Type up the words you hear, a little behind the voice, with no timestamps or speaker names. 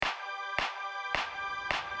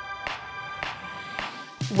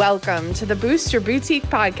Welcome to the Boost Your Boutique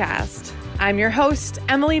podcast. I'm your host,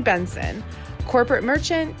 Emily Benson, corporate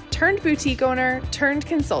merchant turned boutique owner turned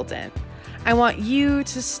consultant. I want you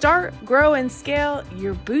to start, grow, and scale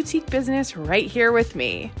your boutique business right here with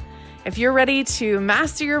me. If you're ready to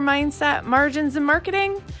master your mindset, margins, and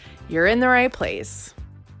marketing, you're in the right place.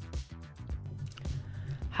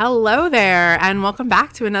 Hello there, and welcome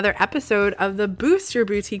back to another episode of the Boost Your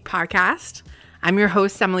Boutique podcast. I'm your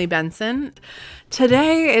host, Emily Benson.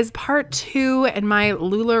 Today is part 2 in my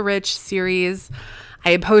LuLaRoe series.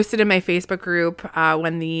 I posted in my Facebook group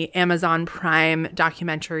when the Amazon Prime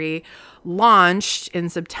documentary launched in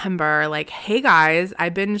September, like, hey guys, I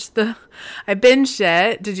binged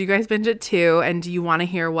it. Did you guys binge it too? And do you want to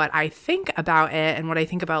hear what I think about it and what I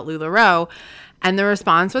think about LuLaRoe? And the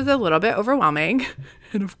response was a little bit overwhelming.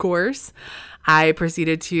 And of course, I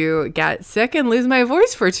proceeded to get sick and lose my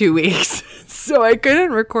voice for 2 weeks. So I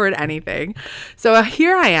couldn't record anything. So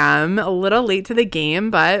here I am, a little late to the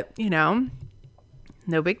game, but no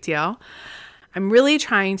big deal. I'm really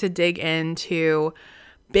trying to dig into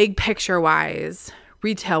big picture wise,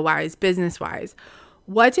 retail wise, business wise.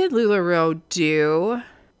 What did LuLaRoe do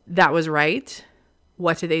that was right?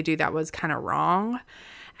 What did they do that was kind of wrong?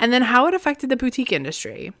 And then how it affected the boutique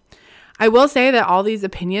industry. I will say that all these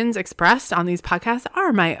opinions expressed on these podcasts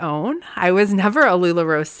are my own. I was never a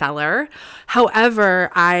LuLaRoe seller.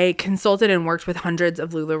 However, I consulted and worked with hundreds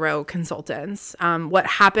of LuLaRoe consultants. What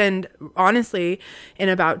happened, honestly, in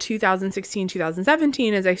about 2016,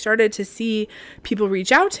 2017, is I started to see people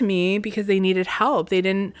reach out to me because they needed help. They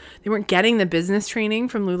weren't getting the business training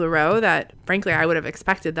from LuLaRoe that, frankly, I would have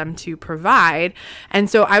expected them to provide.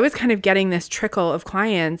 And so I was kind of getting this trickle of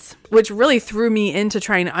clients, which really threw me into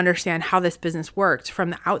trying to understand how this business worked from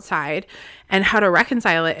the outside and how to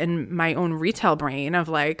reconcile it in my own retail brain of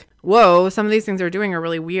like, whoa, some of these things they're doing are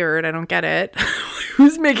really weird. I don't get it.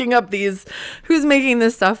 Who's making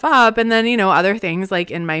this stuff up? And then, other things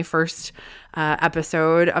like in my first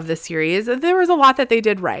episode of the series, there was a lot that they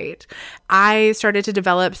did right. I started to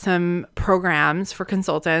develop some programs for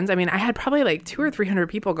consultants. I mean, I had probably like 200 or 300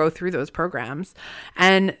 people go through those programs,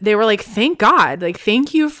 and they were like, thank God, like,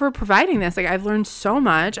 thank you for providing this. Like, I've learned so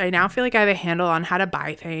much. I now feel like I have a handle on how to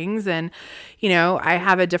buy things, and I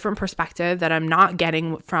have a different perspective that I'm not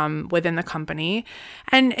getting from within the company,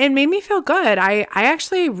 and it made me feel good. I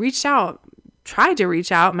actually tried to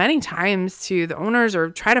reach out many times to the owners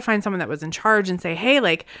or try to find someone that was in charge and say, hey,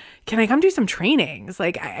 like, can I come do some trainings?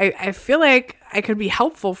 Like, I feel like I could be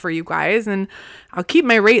helpful for you guys, and I'll keep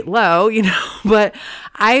my rate low, but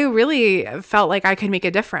I really felt like I could make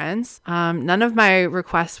a difference. None of my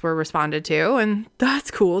requests were responded to, and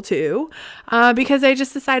that's cool too, because I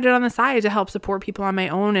just decided on the side to help support people on my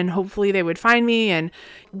own, and hopefully they would find me, and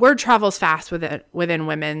word travels fast within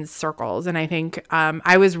women's circles. And I think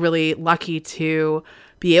I was really lucky to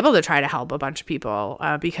be able to try to help a bunch of people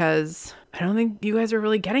because I don't think you guys are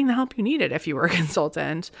really getting the help you needed if you were a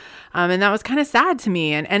consultant. And that was kind of sad to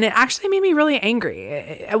me. And it actually made me really angry.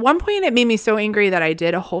 At one point, it made me so angry that I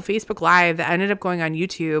did a whole Facebook Live that ended up going on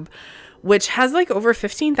YouTube, which has like over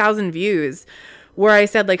 15,000 views, where I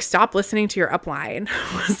said, like, stop listening to your upline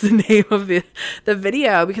was the name of the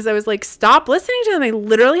video, because I was like, stop listening to them. They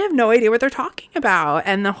literally have no idea what they're talking about.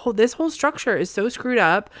 And this whole structure is so screwed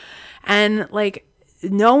up. And like,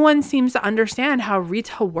 no one seems to understand how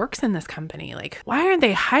retail works in this company. Like, why aren't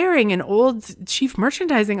they hiring an old chief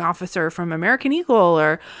merchandising officer from American Eagle?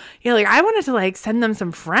 Or, like, I wanted to like send them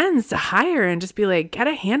some friends to hire and just be like, get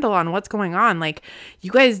a handle on what's going on. Like, you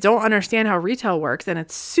guys don't understand how retail works, and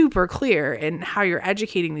it's super clear in how you're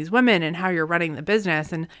educating these women and how you're running the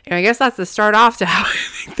business. And I guess that's the start off to how I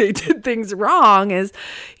think they did things wrong is,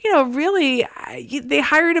 really, they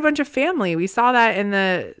hired a bunch of family. We saw that in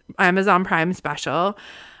the Amazon Prime special.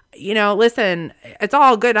 Listen, it's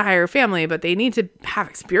all good to hire family, but they need to have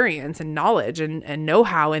experience and knowledge and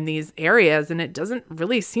know-how in these areas. And it doesn't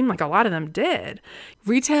really seem like a lot of them did.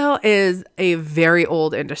 Retail is a very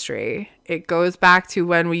old industry. It goes back to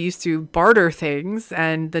when we used to barter things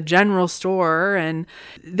and the general store. And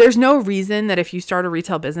there's no reason that if you start a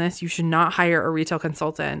retail business, you should not hire a retail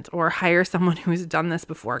consultant or hire someone who's done this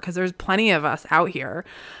before, because there's plenty of us out here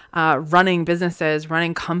running businesses,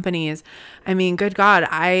 running companies. I mean, good God,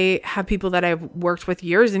 I have people that I've worked with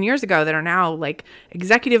years and years ago that are now like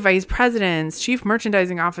executive vice presidents, chief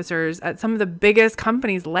merchandising officers at some of the biggest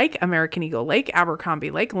companies like American Eagle, like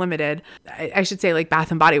Abercrombie, like Limited. I should say like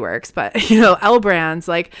Bath and Body Works, but L brands,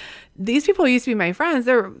 like these people used to be my friends.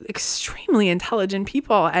 They're extremely intelligent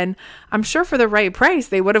people. And I'm sure for the right price,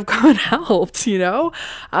 they would have gone and helped, And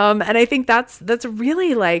I think that's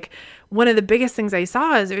really like one of the biggest things I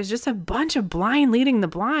saw is it was just a bunch of blind leading the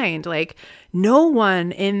blind. Like no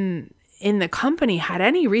one in the company had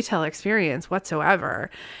any retail experience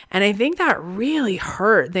whatsoever. And I think that really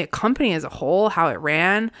hurt the company as a whole, how it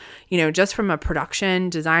ran, just from a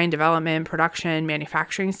production, design, development, production,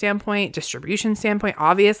 manufacturing standpoint, distribution standpoint.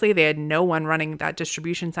 Obviously, they had no one running that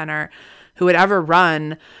distribution center who would ever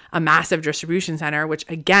run a massive distribution center, which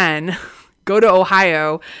again, go to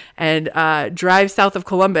Ohio and drive south of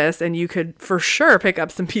Columbus, and you could for sure pick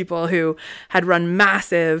up some people who had run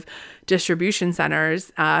massive distribution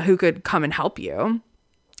centers who could come and help you.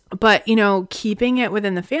 But, keeping it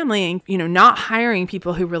within the family and, not hiring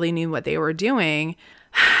people who really knew what they were doing,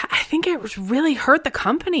 I think it really hurt the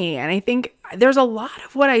company. And I think there's a lot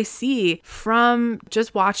of what I see from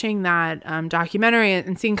just watching that documentary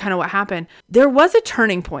and seeing kind of what happened. There was a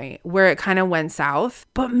turning point where it kind of went south.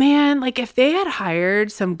 But man, like if they had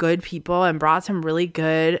hired some good people and brought some really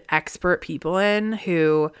good expert people in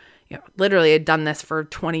who literally had done this for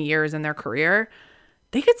 20 years in their career,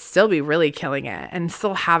 they could still be really killing it and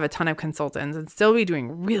still have a ton of consultants and still be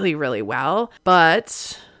doing really, really well.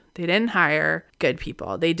 But they didn't hire good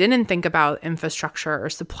people. They didn't think about infrastructure or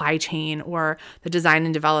supply chain or the design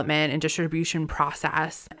and development and distribution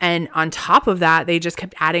process. And on top of that, they just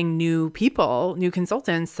kept adding new people, new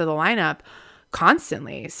consultants to the lineup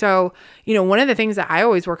constantly. So, one of the things that I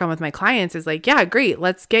always work on with my clients is like, yeah, great.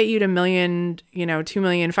 Let's get you to $1 million, $2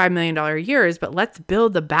 million, $5 million years, but let's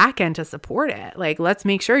build the back end to support it. Like, let's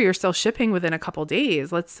make sure you're still shipping within a couple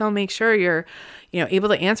days. Let's still make sure you're, able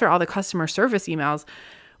to answer all the customer service emails.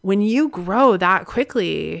 When you grow that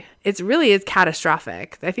quickly, it really is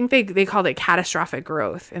catastrophic. I think they called it catastrophic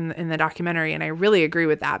growth in the documentary. And I really agree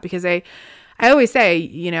with that because I always say,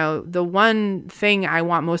 the one thing I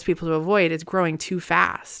want most people to avoid is growing too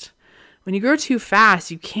fast. When you grow too fast,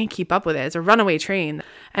 you can't keep up with it. It's a runaway train.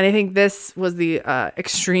 And I think this was the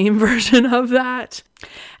extreme version of that.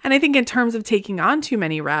 And I think in terms of taking on too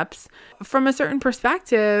many reps, from a certain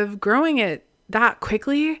perspective, growing it that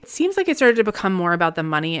quickly, it seems like it started to become more about the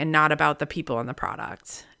money and not about the people and the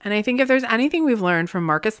product. And I think if there's anything we've learned from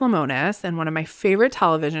Marcus Lemonis and one of my favorite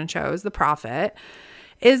television shows, The Profit,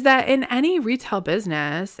 is that in any retail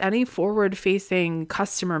business, any forward-facing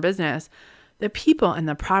customer business, the people and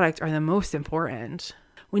the product are the most important.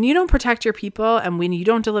 When you don't protect your people and when you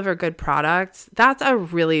don't deliver good products, that's a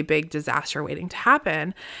really big disaster waiting to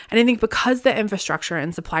happen. And I think because the infrastructure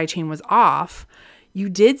and supply chain was off, you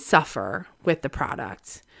did suffer with the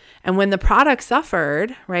product. And when the product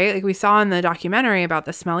suffered, right, like we saw in the documentary about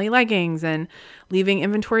the smelly leggings and leaving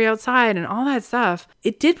inventory outside and all that stuff,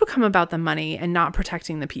 it did become about the money and not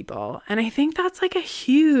protecting the people. And I think that's like a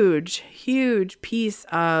huge, huge piece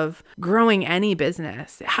of growing any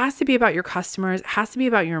business. It has to be about your customers. It has to be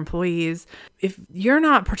about your employees. If you're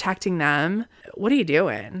not protecting them, what are you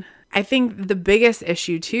doing? I think the biggest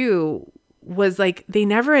issue too was like they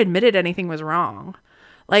never admitted anything was wrong.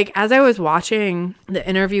 Like as I was watching the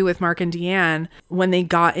interview with Mark and Deanne, when they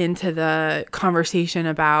got into the conversation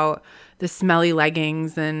about the smelly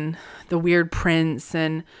leggings and the weird prints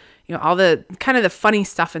and all the kind of the funny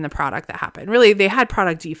stuff in the product that happened. Really, they had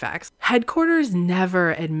product defects. Headquarters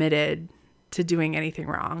never admitted to doing anything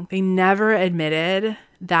wrong. They never admitted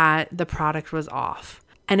that the product was off.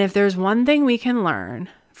 And if there's one thing we can learn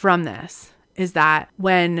from this, is that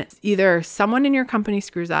when either someone in your company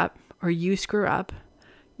screws up or you screw up,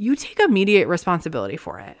 you take immediate responsibility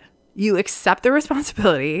for it. You accept the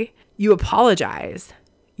responsibility, you apologize,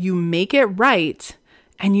 you make it right,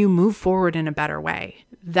 and you move forward in a better way.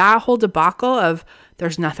 That whole debacle of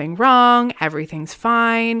there's nothing wrong, everything's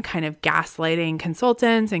fine, kind of gaslighting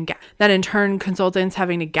consultants and then in turn consultants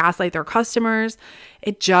having to gaslight their customers,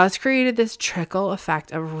 it just created this trickle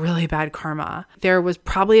effect of really bad karma. There was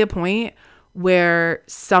probably a point where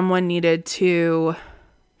someone needed to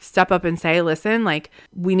step up and say, listen, like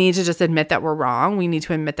we need to just admit that we're wrong. We need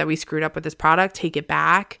to admit that we screwed up with this product, take it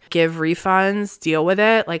back, give refunds, deal with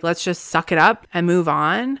it. Like, let's just suck it up and move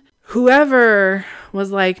on. Whoever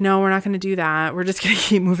was like, no, we're not going to do that. We're just going to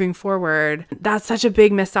keep moving forward. That's such a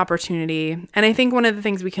big missed opportunity. And I think one of the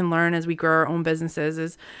things we can learn as we grow our own businesses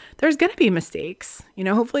is there's going to be mistakes.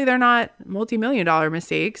 Hopefully they're not multi-million-dollar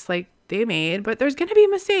mistakes like they made, but there's going to be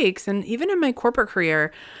mistakes. And even in my corporate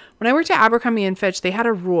career, when I worked at Abercrombie & Fitch, they had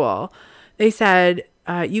a rule. They said,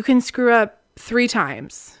 you can screw up 3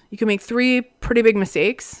 times. You can make 3 pretty big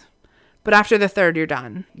mistakes, but after the third, you're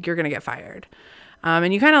done. You're going to get fired.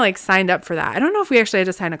 And you kind of like signed up for that. I don't know if we actually had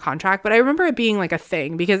to sign a contract, but I remember it being like a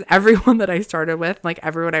thing because everyone that I started with, like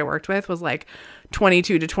everyone I worked with was like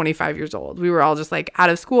 22 to 25 years old. We were all just like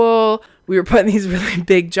out of school. We were putting these really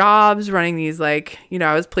big jobs, running these like,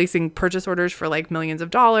 I was placing purchase orders for like millions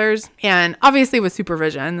of dollars. And obviously with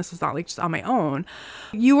supervision, this was not like just on my own.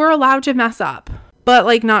 You were allowed to mess up, but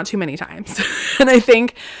like not too many times. And I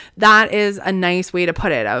think that is a nice way to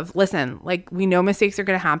put it of, listen, like we know mistakes are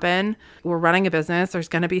going to happen. We're running a business. There's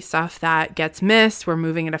going to be stuff that gets missed. We're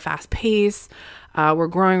moving at a fast pace. We're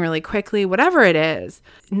growing really quickly, whatever it is.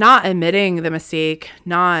 Not admitting the mistake,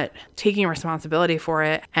 not taking responsibility for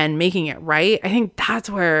it and making it right. I think that's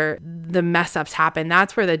where the mess ups happen.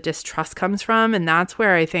 That's where the distrust comes from. And that's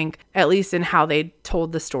where I think, at least in how they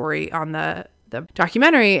told the story on the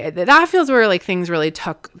documentary, that feels where like things really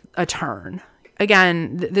took a turn.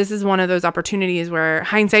 Again, this is one of those opportunities where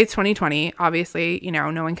hindsight's 2020. Obviously,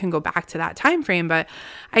 no one can go back to that time frame, but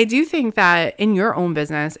I do think that in your own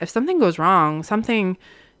business, if something goes wrong, something,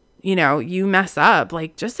 you mess up,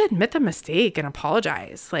 like just admit the mistake and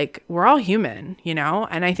apologize. Like we're all human,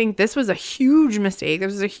 and I think this was a huge mistake.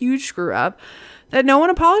 This was a huge screw up that no one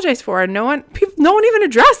apologized for, and no one even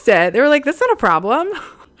addressed it. They were like, "That's not a problem."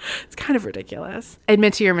 It's kind of ridiculous.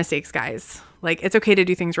 Admit to your mistakes, guys. Like, it's okay to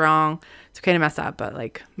do things wrong. It's okay to mess up, but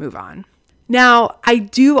like, move on. Now, I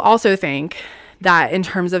do also think that in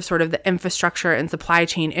terms of sort of the infrastructure and supply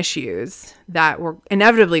chain issues that were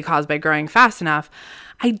inevitably caused by growing fast enough,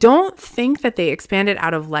 I don't think that they expanded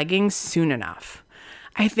out of leggings soon enough.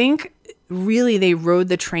 I think really they rode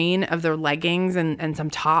the train of their leggings and some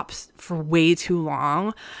tops for way too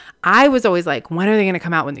long. I was always like, when are they going to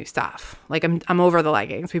come out with new stuff? Like, I'm over the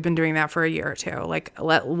leggings. We've been doing that for a year or two. Like,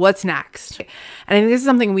 what's next? And I think this is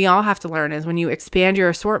something we all have to learn is when you expand your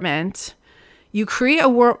assortment, you create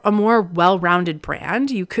a more well-rounded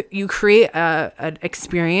brand. You create an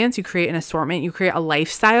experience. You create an assortment. You create a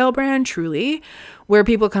lifestyle brand, truly, where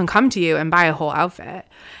people can come to you and buy a whole outfit.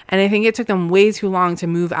 And I think it took them way too long to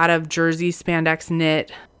move out of jersey, spandex,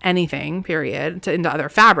 knit, anything, period, into other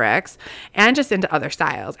fabrics and just into other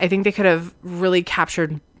styles. I think they could have really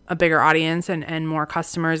captured a bigger audience and more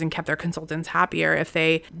customers and kept their consultants happier if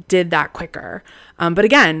they did that quicker. But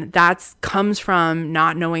again, that comes from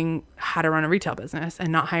not knowing how to run a retail business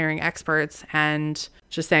and not hiring experts and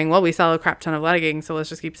just saying, well, we sell a crap ton of leggings, so let's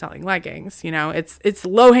just keep selling leggings. It's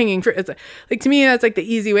low hanging fruit. It's like, to me, that's like the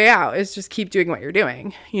easy way out is just keep doing what you're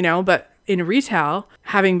doing, but in retail,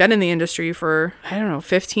 having been in the industry for,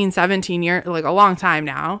 15, 17 years, like a long time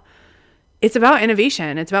now, it's about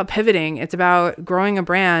innovation. It's about pivoting. It's about growing a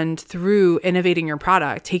brand through innovating your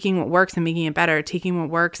product, taking what works and making it better, taking what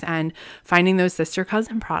works and finding those sister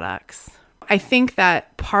cousin products. I think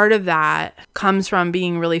that part of that comes from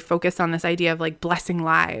being really focused on this idea of like blessing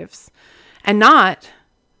lives and not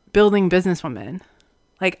building businesswomen.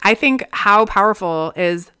 Like, I think how powerful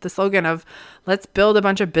is the slogan of let's build a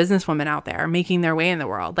bunch of businesswomen out there making their way in the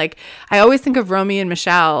world. Like, I always think of Romy and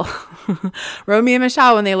Michelle,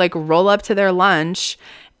 when they like roll up to their lunch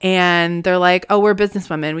and they're like, oh, we're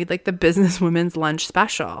businesswomen. We'd like the businesswomen's lunch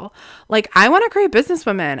special. Like, I want to create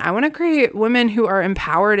businesswomen. I want to create women who are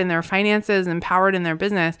empowered in their finances, empowered in their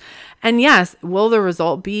business. And yes, will the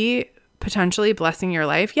result be potentially blessing your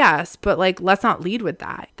life? Yes. But like, let's not lead with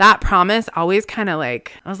that. That promise always kind of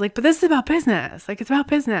like, I was like, but this is about business. Like, it's about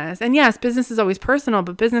business. And yes, business is always personal,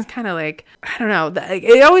 but business kind of like, I don't know.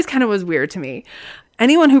 It always kind of was weird to me.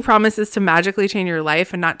 Anyone who promises to magically change your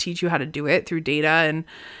life and not teach you how to do it through data and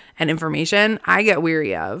information, I get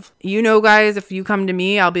weary of. Guys, if you come to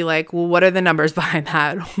me, I'll be like, well, what are the numbers behind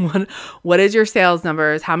that? What is your sales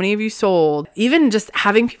numbers? How many have you sold? Even just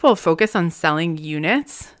having people focus on selling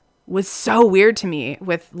units was so weird to me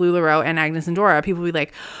with LuLaRoe and Agnes and Dora. People would be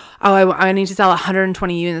like, oh, I need to sell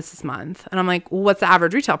 120 units this month. And I'm like, well, what's the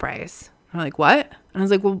average retail price? And they're like, what? And I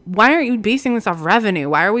was like, well, why aren't you basing this off revenue?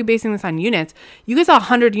 Why are we basing this on units? You can sell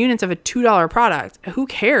 100 units of a $2 product. Who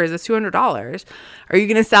cares? It's $200. Are you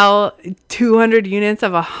going to sell 200 units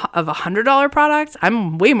of a $100 product?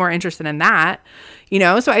 I'm way more interested in that.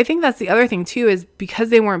 So I think that's the other thing too, is because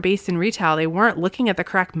they weren't based in retail, they weren't looking at the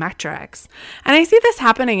correct metrics. And I see this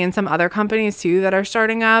happening in some other companies too that are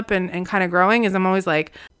starting up and kind of growing, is I'm always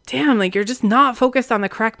like, damn, like you're just not focused on the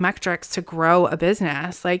correct metrics to grow a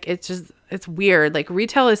business. Like it's weird. Like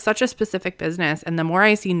retail is such a specific business. And the more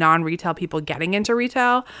I see non-retail people getting into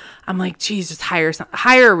retail, I'm like, geez, just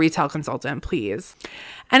hire a retail consultant, please.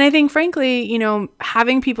 And I think, frankly,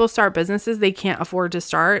 having people start businesses they can't afford to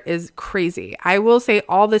start is crazy. I will say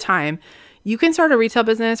all the time, you can start a retail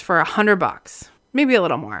business for $100. maybe a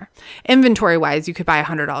little more. Inventory wise, you could buy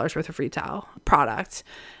 $100 worth of retail product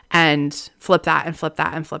and flip that and flip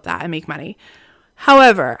that and flip that and make money.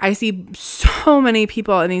 However, I see so many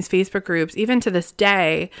people in these Facebook groups, even to this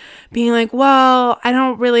day, being like, well, I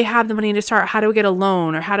don't really have the money to start. How do I get a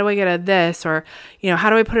loan? Or how do I get a this? Or,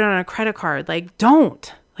 how do I put it on a credit card?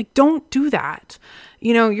 Don't do that.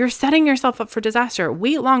 You're setting yourself up for disaster.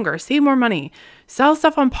 Wait longer, save more money, sell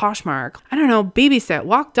stuff on Poshmark. I don't know, babysit,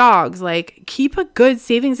 walk dogs, keep a good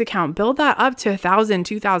savings account, build that up to $1,000,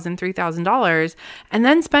 $2,000, $3,000, and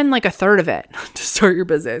then spend a third of it to start your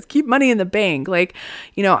business. Keep money in the bank.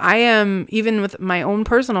 I am, even with my own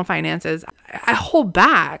personal finances, I hold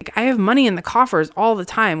back. I have money in the coffers all the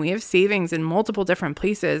time. We have savings in multiple different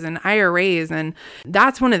places and IRAs. And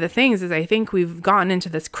that's one of the things is I think we've gotten into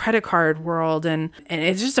this credit card world and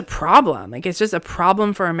it's just a problem. It's just a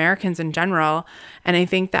problem for Americans in general. And I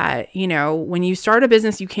think that, when you start a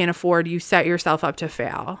business you can't afford, you set yourself up to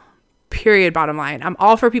fail. Period. Bottom line. I'm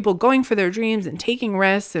all for people going for their dreams and taking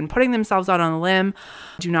risks and putting themselves out on a limb.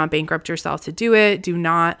 Do not bankrupt yourself to do it. Do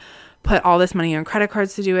not put all this money on credit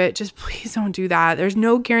cards to do it. Just please don't do that. There's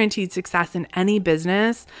no guaranteed success in any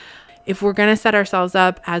business. If we're going to set ourselves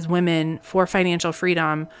up as women for financial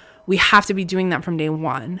freedom, we have to be doing that from day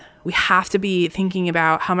one. We have to be thinking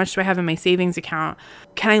about how much do I have in my savings account?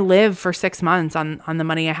 Can I live for 6 months on the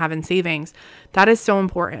money I have in savings? That is so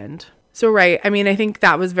important. So, right. I think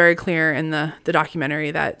that was very clear in the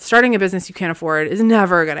documentary that starting a business you can't afford is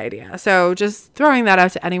never a good idea. So just throwing that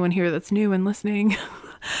out to anyone here that's new and listening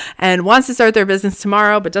and wants to start their business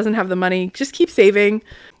tomorrow but doesn't have the money, just keep saving.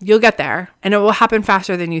 You'll get there and it will happen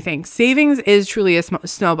faster than you think. Savings is truly a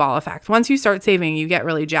snowball effect. Once you start saving, you get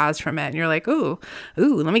really jazzed from it and you're like, ooh,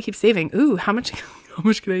 let me keep saving. Ooh, how much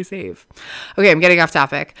can I save? Okay, I'm getting off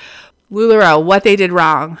topic. LuLaRoe, what they did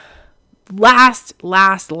wrong. Last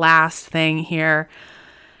thing here.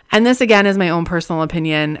 And this again is my own personal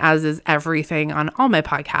opinion, as is everything on all my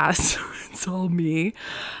podcasts. It's all me.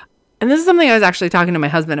 And this is something I was actually talking to my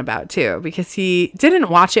husband about too, because he didn't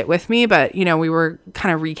watch it with me, but we were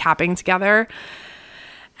kind of recapping together.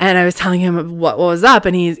 And I was telling him what was up.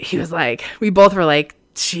 And he was like, we both were like,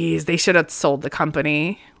 geez, they should have sold the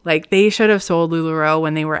company. They should have sold LuLaRoe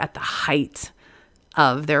when they were at the height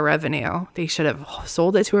of their revenue. They should have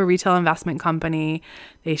sold it to a retail investment company.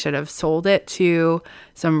 They should have sold it to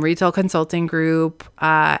some retail consulting group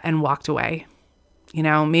and walked away.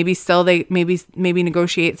 Maybe still maybe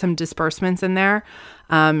negotiate some disbursements in there,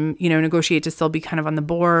 negotiate to still be kind of on the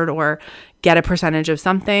board or get a percentage of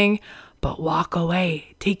something, but walk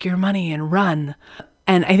away, take your money and run.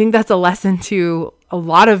 And I think that's a lesson to a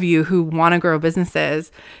lot of you who want to grow businesses.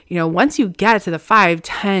 Once you get to the $5,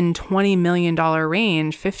 $10, $20 million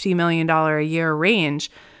range, $50 million a year range,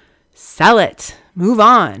 sell it, move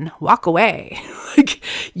on, walk away.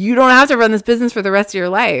 You don't have to run this business for the rest of your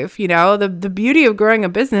life. The beauty of growing a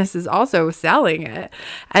business is also selling it.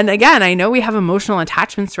 And again, I know we have emotional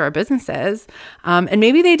attachments to our businesses. And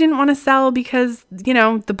maybe they didn't want to sell because,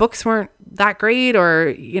 the books weren't that great or,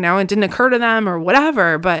 it didn't occur to them or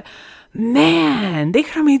whatever. But man, they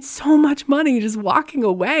could have made so much money just walking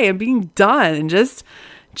away and being done and just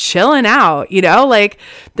chilling out,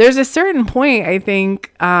 there's a certain point, I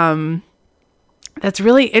think, that's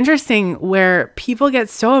really interesting where people get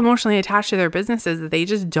so emotionally attached to their businesses that they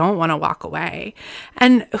just don't want to walk away.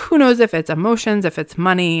 And who knows if it's emotions, if it's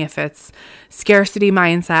money, if it's scarcity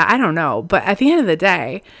mindset, I don't know. But at the end of the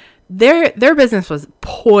day, their business was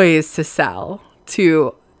poised to sell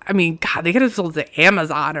to, God, they could have sold to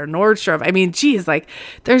Amazon or Nordstrom. Geez,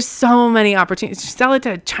 there's so many opportunities. Sell it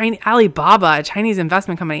to Alibaba, a Chinese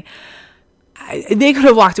investment company. They could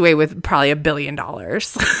have walked away with probably $1 billion,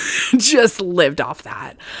 just lived off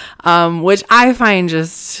that, which I find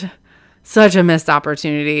just such a missed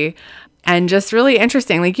opportunity and just really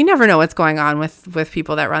interesting. You never know what's going on with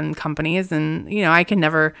people that run companies, and I can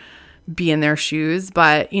never be in their shoes,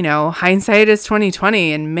 but hindsight is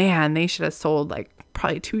 2020, and man, they should have sold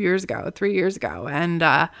probably 2 years ago, 3 years ago,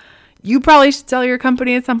 and you probably should sell your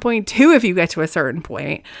company at some point too. If you get to a certain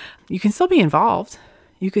point, you can still be involved.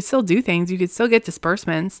 You could still do things. You could still get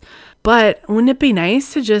disbursements. But wouldn't it be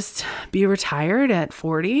nice to just be retired at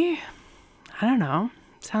 40? I don't know.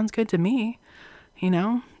 Sounds good to me.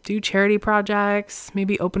 Do charity projects,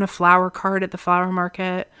 maybe open a flower cart at the flower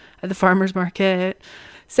market, at the farmer's market.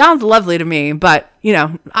 Sounds lovely to me, but,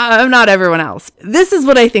 I'm not everyone else. This is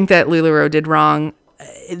what I think that LuLaRoe did wrong.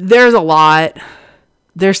 There's a lot.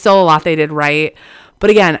 There's still a lot they did right. But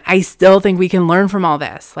again, I still think we can learn from all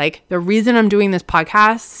this. Like, the reason I'm doing this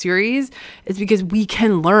podcast series is because we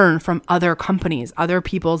can learn from other companies, other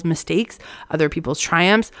people's mistakes, other people's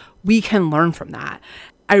triumphs. We can learn from that.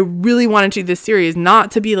 I really wanted to do this series not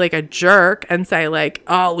to be like a jerk and say like,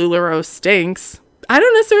 oh, LuLaRoe stinks. I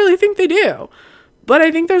don't necessarily think they do, but I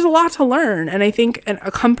think there's a lot to learn. And I think a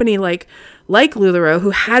company like LuLaRoe, who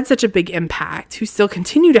had such a big impact, who still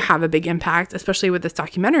continue to have a big impact, especially with this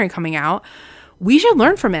documentary coming out, we should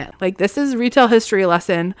learn from it. Like, this is a retail history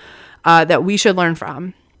lesson that we should learn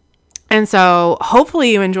from. And so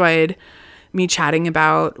hopefully you enjoyed me chatting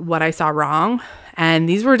about what I saw wrong. And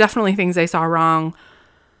these were definitely things I saw wrong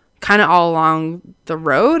kind of all along the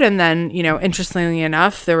road. And then, interestingly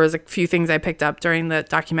enough, there was a few things I picked up during the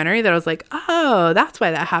documentary that I was like, oh, that's why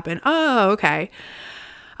that happened. Oh, okay.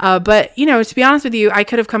 But, to be honest with you, I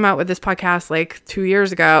could have come out with this podcast like 2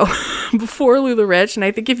 years ago before LuLaRich. And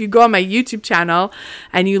I think if you go on my YouTube channel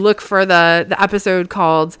and you look for the episode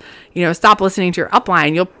called, Stop Listening to Your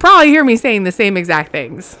Upline, you'll probably hear me saying the same exact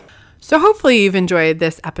things. So hopefully you've enjoyed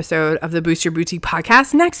this episode of the Boost Your Boutique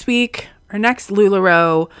podcast. Next week, or next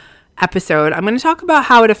LuLaRoe episode, I'm going to talk about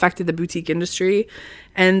how it affected the boutique industry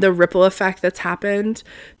and the ripple effect that's happened.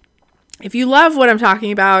 If you love what I'm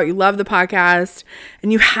talking about, you love the podcast,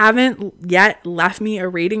 and you haven't yet left me a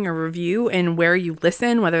rating or review in where you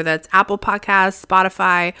listen, whether that's Apple Podcasts,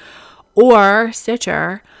 Spotify, or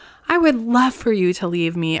Stitcher, I would love for you to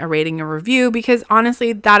leave me a rating or review, because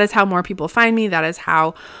honestly, that is how more people find me. That is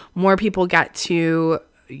how more people get to,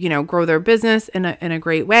 grow their business in a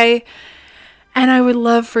great way. And I would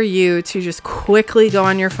love for you to just quickly go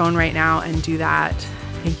on your phone right now and do that.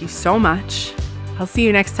 Thank you so much. I'll see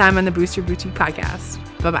you next time on the Boost Your Boutique podcast.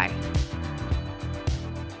 Bye-bye.